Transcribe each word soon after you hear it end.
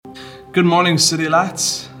Good morning, City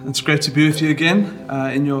Lights. It's great to be with you again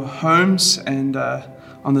in your homes and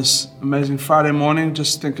on this amazing Friday morning.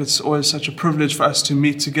 Just think it's always such a privilege for us to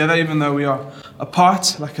meet together, even though we are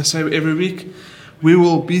apart. Like I say every week, we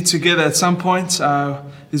will be together at some point.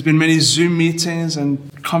 There's been many Zoom meetings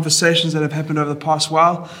and conversations that have happened over the past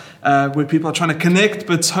while where people are trying to connect,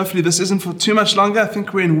 but hopefully this isn't for too much longer. I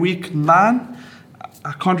think we're in week 9.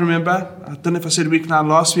 I can't remember. I don't know if I said week 9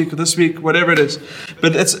 last week or this week, whatever it is.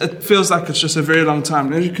 But it feels like it's just a very long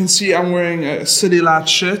time. As you can see, I'm wearing a City Light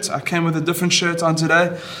shirt. I came with a different shirt on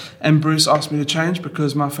today, and Bruce asked me to change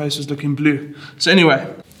because my face was looking blue. So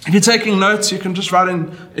anyway, if you're taking notes, you can just write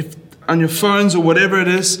in on your phones or whatever it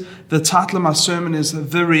is. The title of my sermon is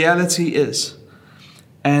 "The Reality Is,"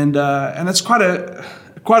 and it's quite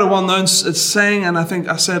a well-known saying, and I think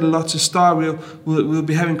I say it a lot to Star. We'll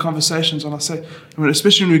be having conversations, and I say,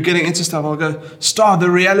 especially when we're getting into stuff, I'll go, Star,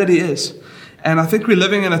 the reality is. And I think we're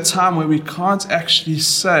living in a time where we can't actually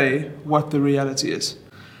say what the reality is.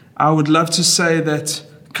 I would love to say that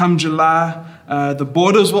come July, the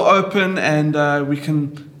borders will open and we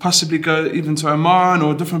can possibly go even to Oman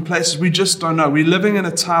or different places. We just don't know. We're living in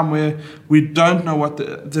a time where we don't know what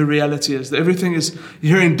the reality is. Everything is,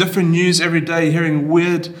 you're hearing different news every day. You're hearing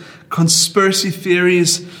weird conspiracy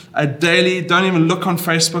theories daily. Don't even look on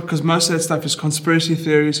Facebook because most of that stuff is conspiracy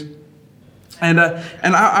theories. And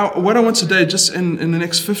what I want today, just in the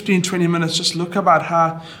next 15, 20 minutes, just look about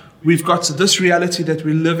how we've got to this reality that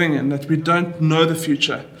we're living in, that we don't know the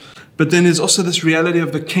future. But then there's also this reality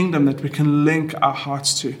of the kingdom that we can link our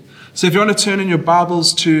hearts to. So if you want to turn in your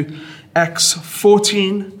Bibles to Acts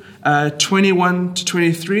 14, 21 to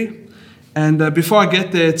 23. And before I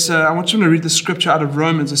get there, I want you to read the scripture out of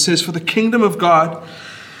Romans. It says, "For the kingdom of God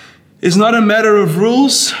is not a matter of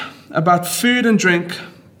rules about food and drink,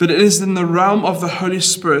 but it is in the realm of the Holy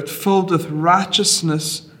Spirit, filled with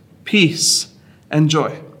righteousness, peace, and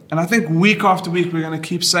joy." And I think week after week, we're going to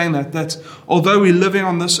keep saying that although we're living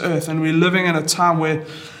on this earth and we're living in a time where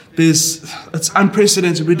it's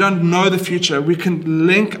unprecedented, we don't know the future, we can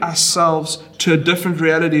link ourselves to a different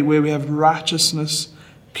reality where we have righteousness,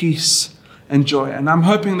 peace, and joy. And I'm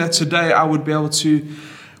hoping that today I would be able to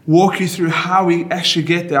walk you through how we actually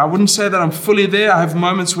get there. I wouldn't say that I'm fully there. I have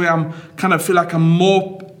moments where I'm kind of feel like I'm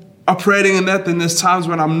more operating in that, then there's times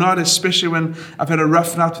when I'm not, especially when I've had a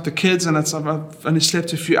rough night with the kids and I've only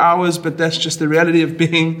slept a few hours, but that's just the reality of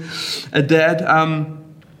being a dad.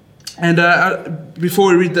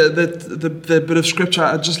 Before we read the bit of scripture,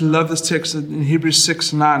 I just love this text in Hebrews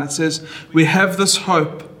 6:9. It says, "We have this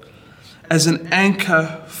hope as an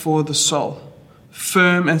anchor for the soul,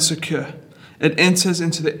 firm and secure. It enters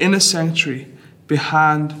into the inner sanctuary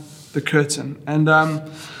behind the curtain." And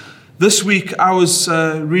this week, I was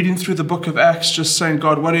reading through the book of Acts, just saying,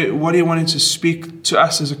 God, what are you wanting to speak to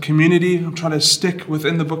us as a community? I'm trying to stick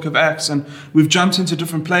within the book of Acts, and we've jumped into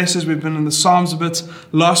different places. We've been in the Psalms a bit.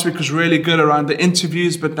 Last week was really good around the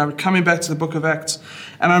interviews, but now we're coming back to the book of Acts.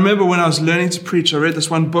 And I remember when I was learning to preach, I read this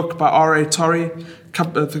one book by R.A. Torrey. I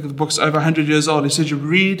think the book's over 100 years old. He said you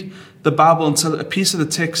read the Bible until a piece of the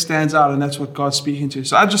text stands out, and that's what God's speaking to.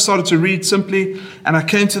 So I just started to read simply, and I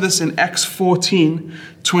came to this in Acts 14,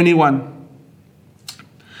 21.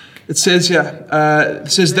 It says here,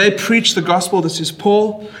 they preached the gospel, this is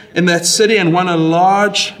Paul, in that city and won a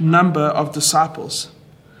large number of disciples.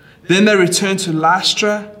 Then they returned to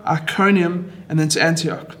Lystra, Iconium, and then to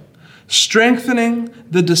Antioch, strengthening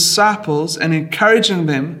the disciples and encouraging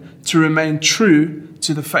them to remain true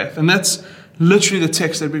to the faith. And that's literally the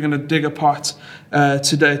text that we're going to dig apart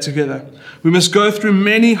today together. We must go through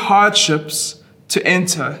many hardships to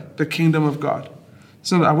enter the kingdom of God.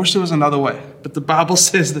 So I wish there was another way, but the Bible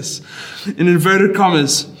says this in inverted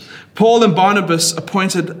commas. Paul and Barnabas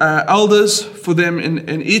appointed elders for them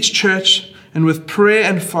in each church, and with prayer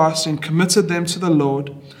and fasting committed them to the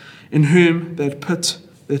Lord, in whom they had put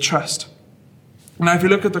their trust. Now, if you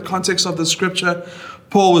look at the context of the scripture,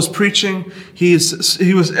 Paul was preaching. He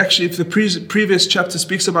was actually, if the previous chapter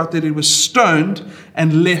speaks about that, he was stoned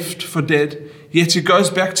and left for dead. Yet he goes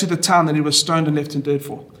back to the town that he was stoned and left and dead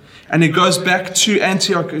for. And he goes back to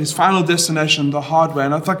Antioch, his final destination, the hard way.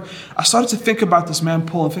 And I started to think about this man,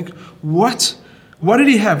 Paul, and think, what did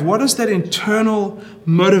he have? What is that internal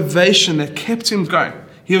motivation that kept him going?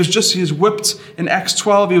 He was whipped in Acts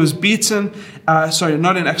 12. He was beaten.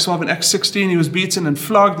 Not in Acts 12, in Acts 16. He was beaten and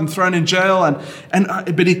flogged and thrown in jail.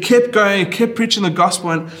 But he kept going, he kept preaching the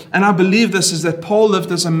gospel. And I believe this is that Paul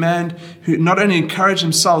lived as a man who not only encouraged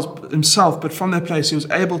himself, but from that place he was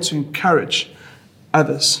able to encourage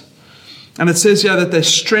others. And it says here that they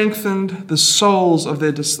strengthened the souls of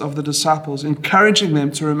the disciples, encouraging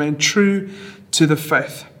them to remain true to the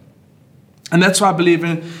faith. And that's why I believe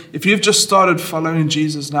if you've just started following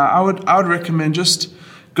Jesus now, I would recommend just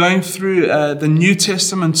going through the New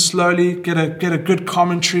Testament slowly, get a good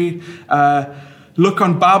commentary. Look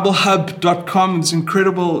on BibleHub.com. There's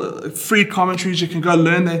incredible free commentaries you can go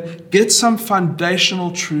learn there. Get some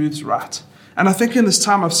foundational truths right. And I think in this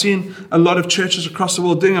time I've seen a lot of churches across the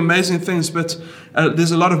world doing amazing things, but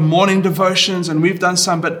there's a lot of morning devotions, and we've done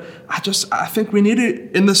some. But I think we need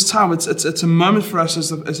to, in this time, it's a moment for us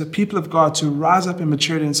as a people of God to rise up in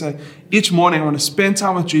maturity and say, each morning I want to spend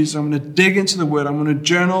time with Jesus. I'm going to dig into the Word. I'm going to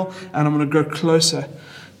journal, and I'm going to grow closer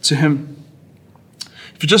to Him.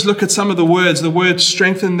 If you just look at some of the words, the word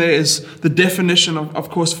strengthen there is the definition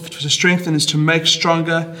of course, to strengthen is to make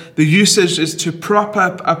stronger. The usage is to prop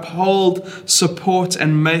up, uphold, support,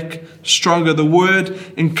 and make stronger. The word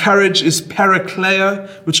encourage is parakleo,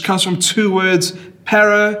 which comes from two words,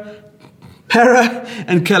 para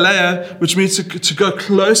and kaleo, which means to go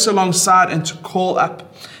close alongside and to call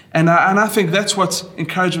up. And I think that's what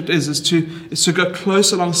encouragement is to go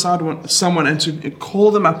close alongside someone and to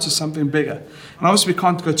call them up to something bigger. And obviously we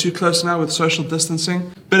can't go too close now with social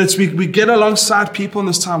distancing, but it's we get alongside people in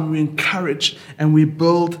this time, we encourage and we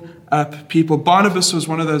build up people. Barnabas was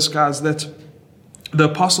one of those guys that the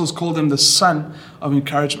apostles called him the son of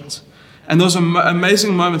encouragement. And those are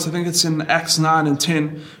amazing moments. I think it's in Acts 9 and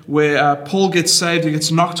 10 where Paul gets saved. He gets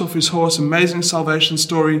knocked off his horse, amazing salvation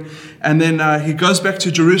story. And then he goes back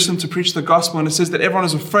to Jerusalem to preach the gospel. And it says that everyone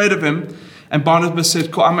is afraid of him. And Barnabas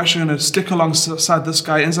said, cool, I'm actually going to stick alongside this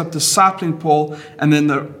guy. He ends up discipling Paul. And then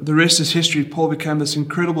the rest is history. Paul became this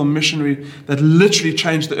incredible missionary that literally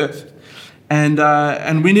changed the earth.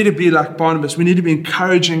 And we need to be like Barnabas. We need to be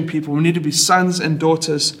encouraging people. We need to be sons and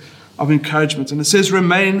daughters of encouragement. And it says,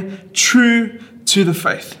 remain true to the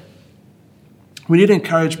faith. We need to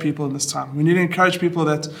encourage people in this time. We need to encourage people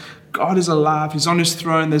that God is alive. He's on His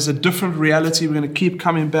throne. There's a different reality. We're going to keep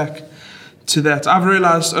coming back to that. I've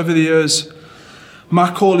realized over the years,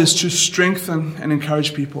 my call is to strengthen and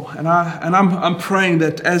encourage people. And I'm praying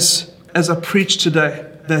that as I preach today,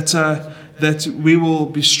 that we will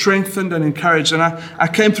be strengthened and encouraged. And I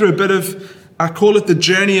came through a bit of, I call it the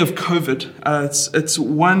journey of COVID. It's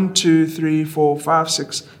 1, 2, 3, 4, 5,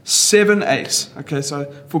 6, 7 A's. Okay,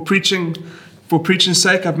 so for preaching's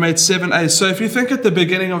sake, I've made 7 A's. So if you think at the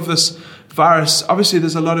beginning of this virus, obviously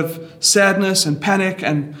there's a lot of sadness and panic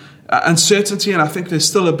and uncertainty, and I think there's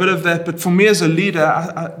still a bit of that. But for me as a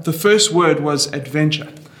leader, the first word was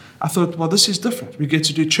adventure. I thought, well, this is different. We get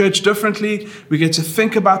to do church differently. We get to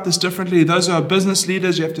think about this differently. Those who are business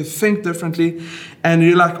leaders, you have to think differently. And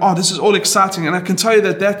you're like, oh, this is all exciting. And I can tell you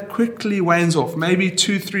that quickly wanes off, maybe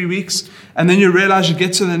 2-3 weeks. And then you realize you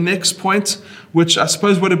get to the next point, which I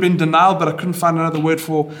suppose would have been denial, but I couldn't find another word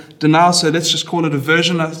for denial. So let's just call it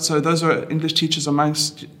aversion. So those are English teachers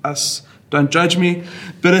amongst us. Don't judge me,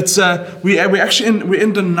 but it's we're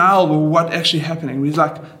in denial of what's actually happening. We're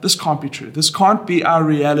like, this can't be true. This can't be our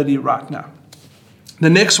reality right now. The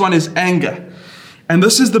next one is anger, and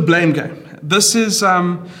this is the blame game. This is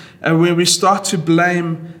where we start to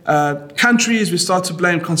blame countries, we start to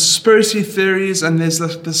blame conspiracy theories, and there's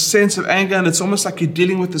this sense of anger, and it's almost like you're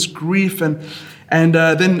dealing with this grief and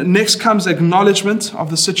then next comes acknowledgement of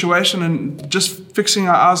the situation and just fixing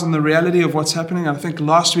our eyes on the reality of what's happening. I think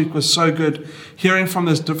last week was so good, hearing from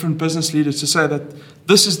those different business leaders to say that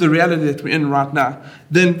this is the reality that we're in right now.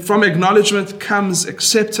 Then from acknowledgement comes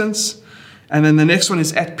acceptance. And then the next one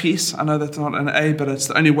is at peace. I know that's not an A, but it's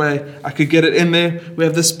the only way I could get it in there. We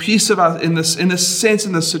have this peace of us in a sense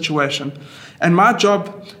in this situation. And my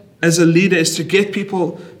job as a leader is to get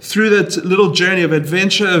people through that little journey of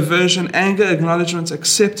adventure, aversion, anger, acknowledgement,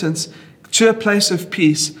 acceptance to a place of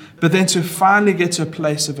peace, but then to finally get to a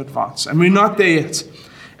place of advance. And we're not there yet.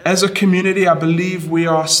 As a community, I believe we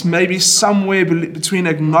are maybe somewhere between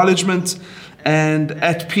acknowledgement and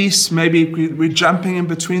at peace. Maybe we're jumping in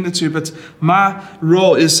between the two, but my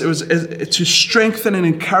role is to strengthen and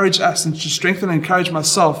encourage us, and to strengthen and encourage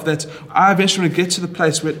myself, that I eventually get to the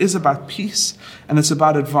place where it is about peace and it's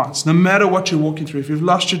about advance. No matter what you're walking through, if you've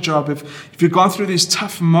lost your job, if you've gone through these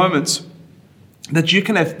tough moments, that you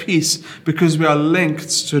can have peace because we are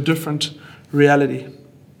linked to a different reality.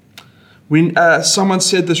 Someone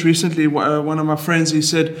said this recently, one of my friends, he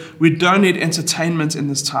said, we don't need entertainment in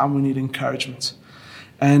this time, we need encouragement.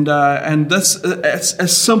 And that's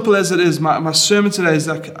as simple as it is. My sermon today is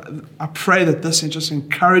like, I pray that this just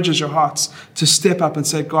encourages your hearts to step up and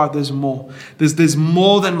say, God, there's more. There's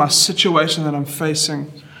more than my situation that I'm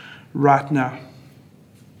facing right now.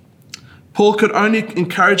 Paul could only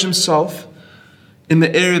encourage himself in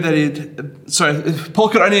the area that Paul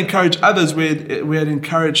could only encourage others where he had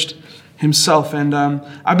encouraged himself. And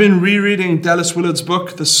I've been rereading Dallas Willard's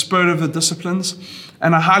book, The Spirit of the Disciplines,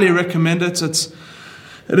 and I highly recommend it.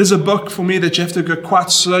 It is a book for me that you have to go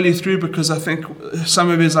quite slowly through, because I think some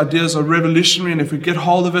of his ideas are revolutionary, and if we get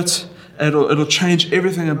hold of it, it'll change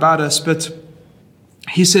everything about us. But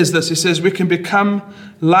he says this, he says, we can become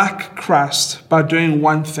like Christ by doing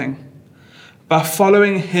one thing, by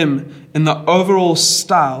following him in the overall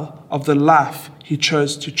style of the life he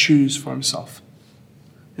chose to choose for himself.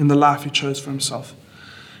 In the life he chose for himself.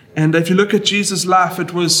 And if you look at Jesus' life,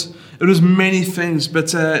 it was many things,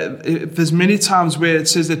 but there's many times where it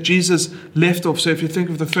says that Jesus left off. So if you think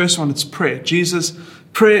of the first one, it's prayer.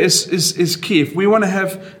 Prayer is key. If we want to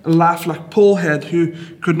have a life like Paul had, who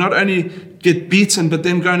could not only get beaten, but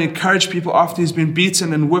then go and encourage people after he's been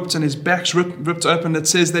beaten and whipped and his back's ripped open, it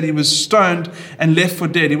says that he was stoned and left for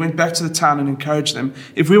dead. He went back to the town and encouraged them.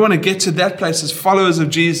 If we want to get to that place as followers of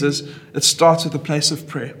Jesus, it starts at the place of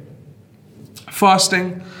prayer.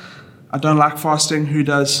 Fasting, I don't like fasting. Who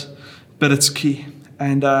does? But it's key.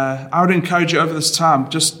 And I would encourage you over this time,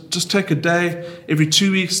 just take a day, every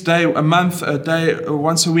 2 weeks, day, a month, a day, or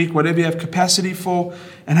once a week, whatever you have capacity for,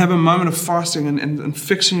 and have a moment of fasting and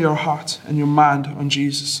fixing your heart and your mind on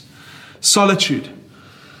Jesus. Solitude.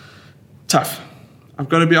 Tough. I've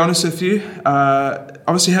got to be honest with you.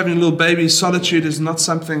 Obviously, having a little baby, solitude is not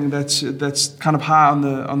something that's kind of high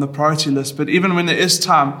on the priority list. But even when there is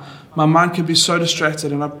time, my mind can be so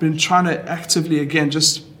distracted, and I've been trying to actively, again,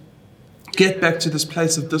 just get back to this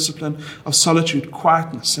place of discipline, of solitude,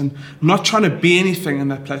 quietness, and not trying to be anything in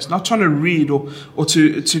that place, not trying to read or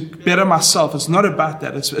to better myself. It's not about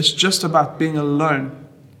that. It's just about being alone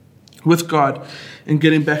with God and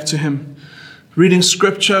getting back to him. Reading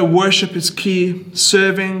scripture, worship is key,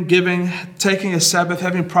 serving, giving, taking a Sabbath,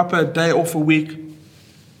 having proper day off a week.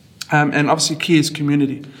 And obviously key is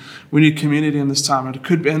community. We need community in this time. And it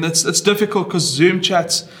could be, and it's difficult because Zoom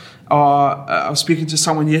chats I was speaking to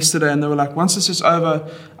someone yesterday, and they were like, once this is over,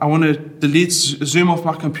 I want to delete Zoom off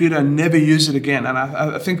my computer and never use it again. And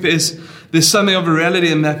I think there's something of a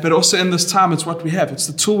reality in that, but also in this time, it's what we have. It's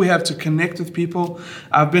the tool we have to connect with people.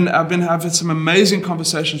 I've had some amazing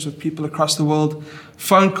conversations with people across the world,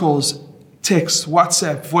 phone calls, text,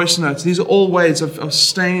 WhatsApp, voice notes. These are all ways of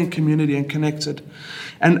staying in community and connected.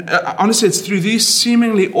 And honestly, it's through these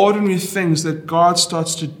seemingly ordinary things that God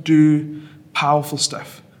starts to do powerful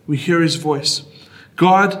stuff. We hear his voice.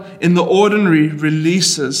 God, in the ordinary,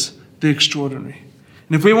 releases the extraordinary.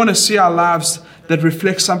 And if we want to see our lives that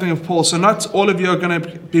reflect something of Paul, so not all of you are going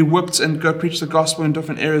to be whipped and go preach the gospel in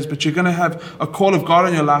different areas, but you're going to have a call of God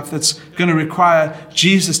in your life that's going to require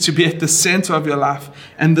Jesus to be at the center of your life.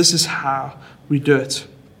 And this is how we do it.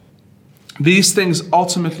 These things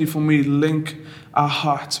ultimately, for me, link our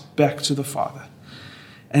heart back to the Father.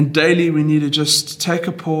 And daily we need to just take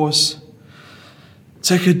a pause,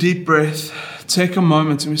 take a deep breath, take a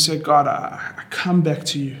moment, and we say, God, I come back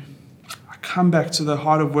to you. I come back to the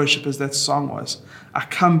heart of worship, as that song was. I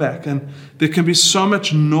come back, and there can be so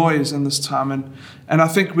much noise in this time. And I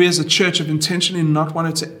think we as a church have intentionally not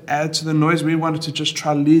wanted to add to the noise. We wanted to just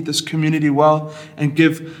try to lead this community well and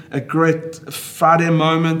give a great Friday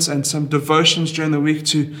moment and some devotions during the week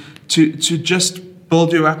to just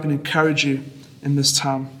build you up and encourage you in this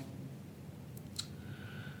time.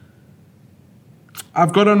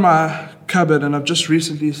 I've got on my cupboard, and I've just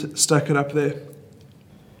recently stuck it up there.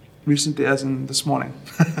 Recently, as in this morning.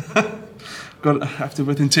 I have to,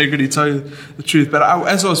 with integrity, tell you the truth. But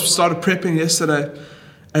as I started prepping yesterday,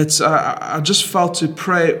 I just felt to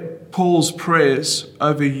pray Paul's prayers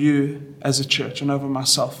over you as a church and over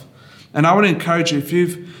myself. And I want to encourage you, if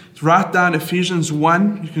you've write down Ephesians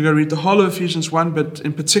 1, you can go read the whole of Ephesians 1, but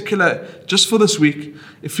in particular, just for this week,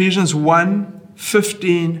 Ephesians 1,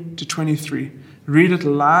 15 to 23. Read it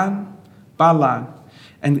line by line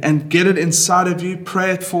and get it inside of you.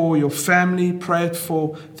 Pray it for your family. Pray it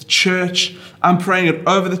for the church. I'm praying it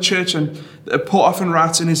over the church. And Paul often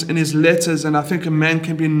writes in his letters, and I think a man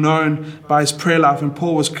can be known by his prayer life. And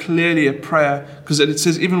Paul was clearly a prayer, because it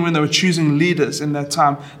says even when they were choosing leaders in that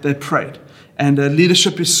time, they prayed. And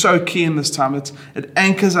leadership is so key in this time. It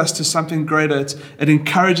anchors us to something greater. It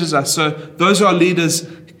encourages us. So those who are leaders,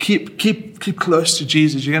 keep close to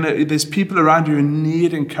Jesus. There's people around you who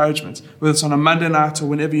need encouragement, whether it's on a Monday night or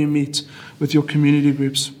whenever you meet with your community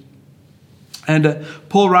groups. And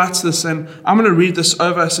Paul writes this, and I'm going to read this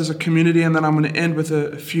over us as a community, and then I'm going to end with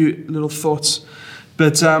a few little thoughts.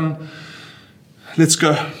 But let's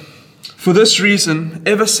go. For this reason,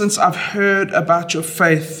 ever since I've heard about your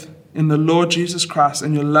faith in the Lord Jesus Christ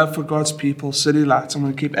and your love for God's people, City Lights, I'm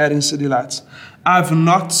going to keep adding City Lights, I've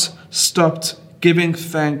not stopped giving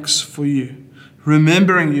thanks for you,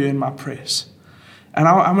 remembering you in my prayers. And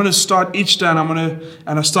I'm going to start each day, and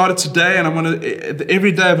I started today, and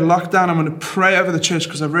every day of lockdown, I'm going to pray over the church,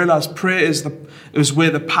 because I realized prayer is where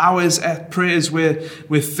the power is at. Prayer is where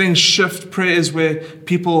things shift. Prayer is where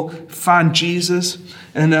people find Jesus.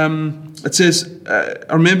 And it says,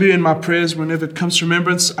 I remember you in my prayers. Whenever it comes to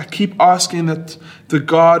remembrance, I keep asking that the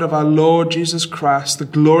God of our Lord Jesus Christ, the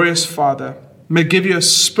glorious Father, may give you a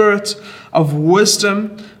spirit of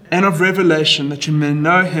wisdom and of revelation, that you may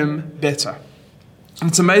know him better. And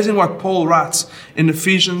it's amazing what Paul writes in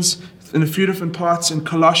Ephesians, in a few different parts, in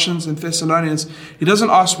Colossians and Thessalonians. He doesn't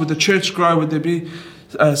ask, would the church grow? Would there be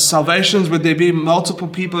salvations? Would there be multiple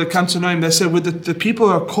people that come to know him? They said, would the people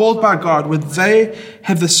who are called by God, would they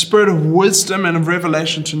have the spirit of wisdom and of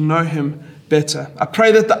revelation to know him better? I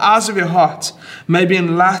pray that the eyes of your heart may be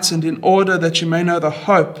enlightened, in order that you may know the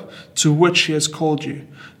hope to which he has called you,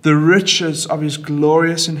 the riches of his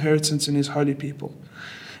glorious inheritance in his holy people,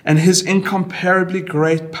 and his incomparably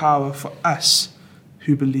great power for us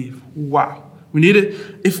who believe. Wow. We need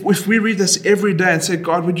it. If we read this every day and say,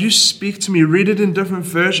 God, would you speak to me? Read it in different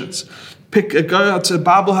versions. Go out to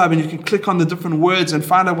Bible Hub, and you can click on the different words and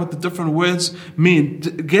find out what the different words mean.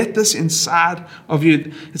 Get this inside of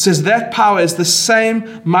you. It says that power is the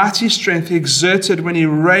same mighty strength he exerted when he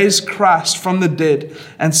raised Christ from the dead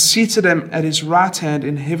and seated him at his right hand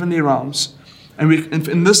in heavenly realms. And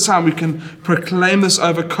in this time, we can proclaim this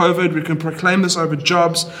over COVID. We can proclaim this over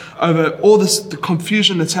jobs, over all the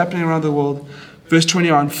confusion that's happening around the world. Verse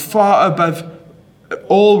 21, far above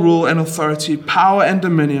all rule and authority, power and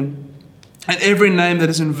dominion, and every name that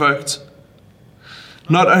is invoked,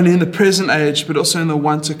 not only in the present age, but also in the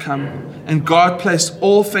one to come. And God placed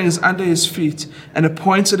all things under his feet and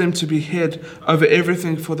appointed him to be head over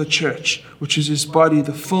everything for the church, which is his body,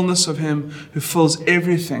 the fullness of him who fills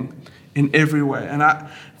everything in every way. And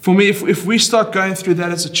for me, if we start going through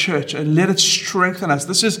that as a church and let it strengthen us,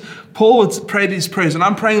 this is, Paul would pray these prayers, and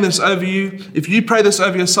I'm praying this over you. If you pray this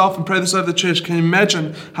over yourself and pray this over the church, can you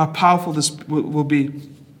imagine how powerful this will be?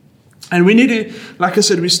 And we need to, like I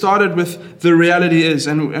said, we started with the reality is,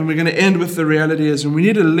 and we're going to end with the reality is, and we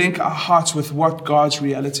need to link our hearts with what God's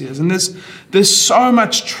reality is. And there's so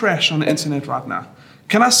much trash on the internet right now.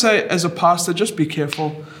 Can I say, as a pastor, just be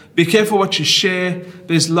careful. Be careful what you share.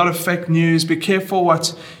 There's a lot of fake news. Be careful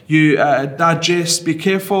what you digest. Be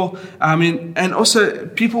careful. And also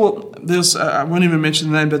people, I won't even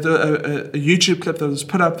mention the name, but a YouTube clip that was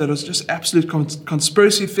put up that was just absolute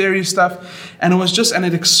conspiracy theory stuff. And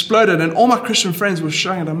it exploded. And all my Christian friends were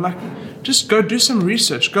showing it. I'm like, just go do some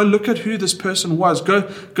research. Go look at who this person was. Go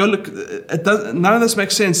look. None of this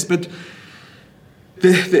makes sense, but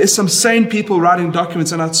there is some sane people writing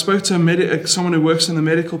documents, and I spoke to someone who works in the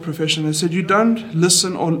medical profession. They said, you don't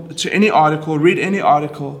listen to any article, read any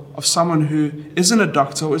article of someone who isn't a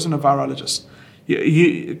doctor or isn't a virologist.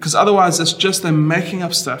 Because otherwise it's just them making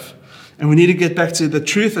up stuff. And we need to get back to the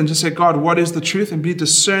truth and just say, God, what is the truth? And be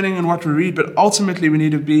discerning in what we read. But ultimately we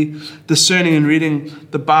need to be discerning in reading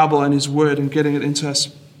the Bible and his word and getting it into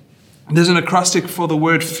us. There's an acrostic for the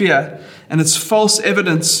word fear, and it's false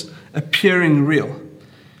evidence appearing real.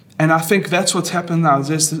 And I think that's what's happened now.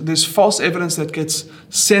 There's false evidence that gets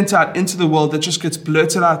sent out into the world that just gets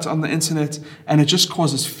blurted out on the internet, and it just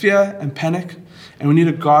causes fear and panic. And we need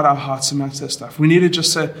to guard our hearts amongst that stuff. We need to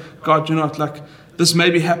just say, God, this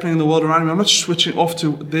may be happening in the world around me. I'm not switching off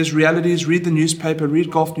to, there's realities. Read the newspaper,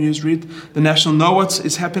 read Gulf News, read the National. Know what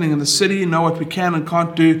is happening in the city, know what we can and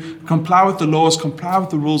can't do, comply with the laws, comply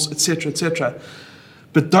with the rules, etc., etc.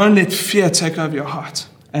 But don't let fear take over your heart.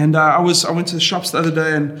 And I went to the shops the other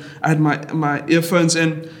day, and I had my earphones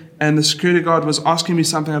in, and the security guard was asking me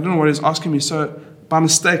something. I don't know what he was asking me. So by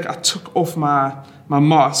mistake, I took off my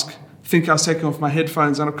mask. I think I was taking off my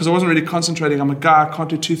headphones, because I wasn't really concentrating. I'm a guy, I can't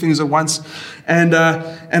do two things at once. And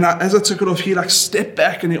as I took it off, he stepped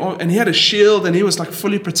back, and he had a shield, and he was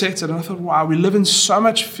fully protected. And I thought, wow, we live in so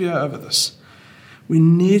much fear over this. We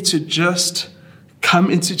need to just come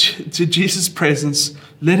into Jesus' presence.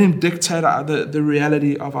 Let him dictate the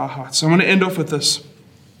reality of our hearts. So I want to end off with this.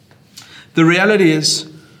 The reality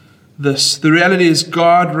is this. The reality is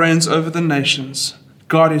God reigns over the nations.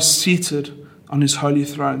 God is seated on his holy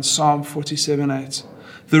throne. Psalm 47:8.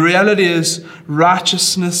 The reality is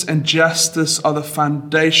righteousness and justice are the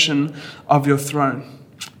foundation of your throne.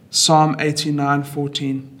 Psalm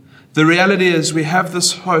 89:14. The reality is we have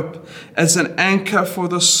this hope as an anchor for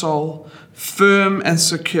the soul, firm and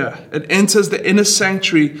secure. It enters the inner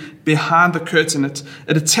sanctuary behind the curtain. It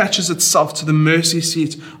attaches itself to the mercy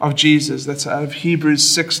seat of Jesus. That's out of Hebrews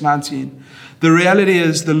 6:19. The reality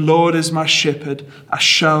is the Lord is my shepherd. I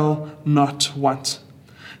shall not want.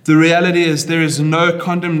 The reality is there is no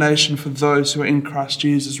condemnation for those who are in Christ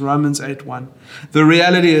Jesus, Romans 8:1. The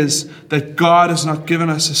reality is that God has not given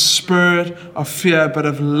us a spirit of fear, but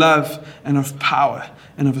of love and of power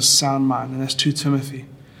and of a sound mind. And that's 2 Timothy.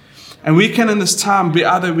 And we can in this time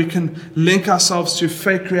we can link ourselves to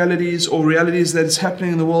fake realities or realities that is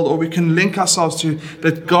happening in the world, or we can link ourselves to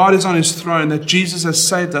that God is on his throne, that Jesus has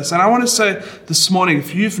saved us. And I want to say this morning,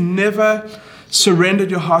 if you've never surrendered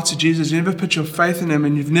your heart to Jesus, you never put your faith in him,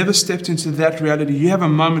 and you've never stepped into that reality, you have a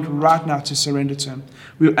moment right now to surrender to him.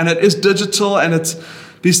 And it is digital, and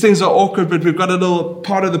these things are awkward, but we've got a little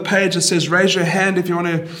part of the page that says, raise your hand if you want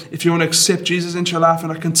to accept Jesus into your life.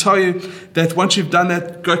 And I can tell you that once you've done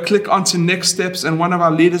that, go click onto next steps, and one of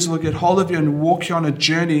our leaders will get hold of you and walk you on a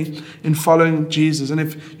journey in following Jesus. And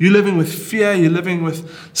if you're living with fear, you're living with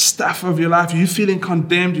stuff of your life, you're feeling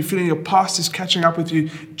condemned, you're feeling your past is catching up with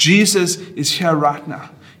you, Jesus is here right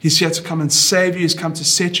now. He's here to come and save you. He's come to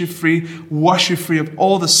set you free, wash you free of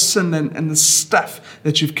all the sin and the stuff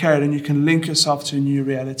that you've carried, and you can link yourself to a new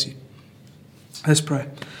reality. Let's pray.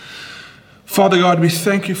 Father God, we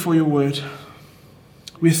thank you for your word.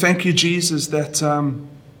 We thank you, Jesus, that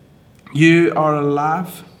you are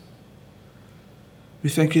alive. We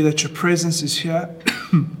thank you that your presence is here.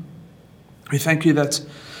 We thank you that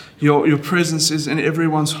your presence is in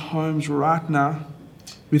everyone's homes right now.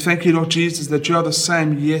 We thank you, Lord Jesus, that you are the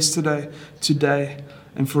same yesterday, today,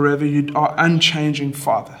 and forever. You are unchanging,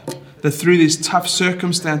 Father. That through these tough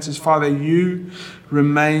circumstances, Father, you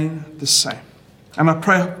remain the same. And I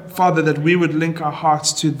pray, Father, that we would link our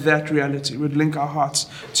hearts to that reality. We would link our hearts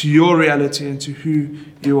to your reality and to who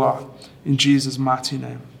you are. In Jesus' mighty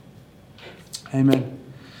name. Amen.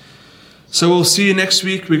 So we'll see you next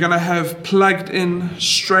week. We're going to have plugged in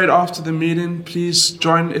straight after the meeting. Please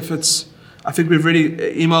join if it's I think we've already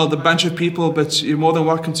emailed a bunch of people, but you're more than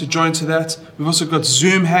welcome to join to that. We've also got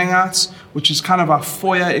Zoom Hangouts, which is kind of our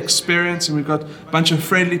foyer experience, and we've got a bunch of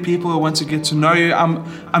friendly people who want to get to know you.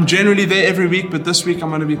 I'm generally there every week, but this week I'm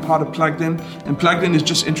going to be part of Plugged In, and Plugged In is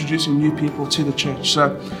just introducing new people to the church.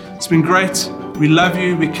 So it's been great. We love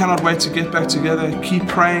you. We cannot wait to get back together. Keep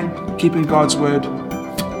praying, keep in God's word.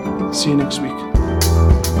 See you next week.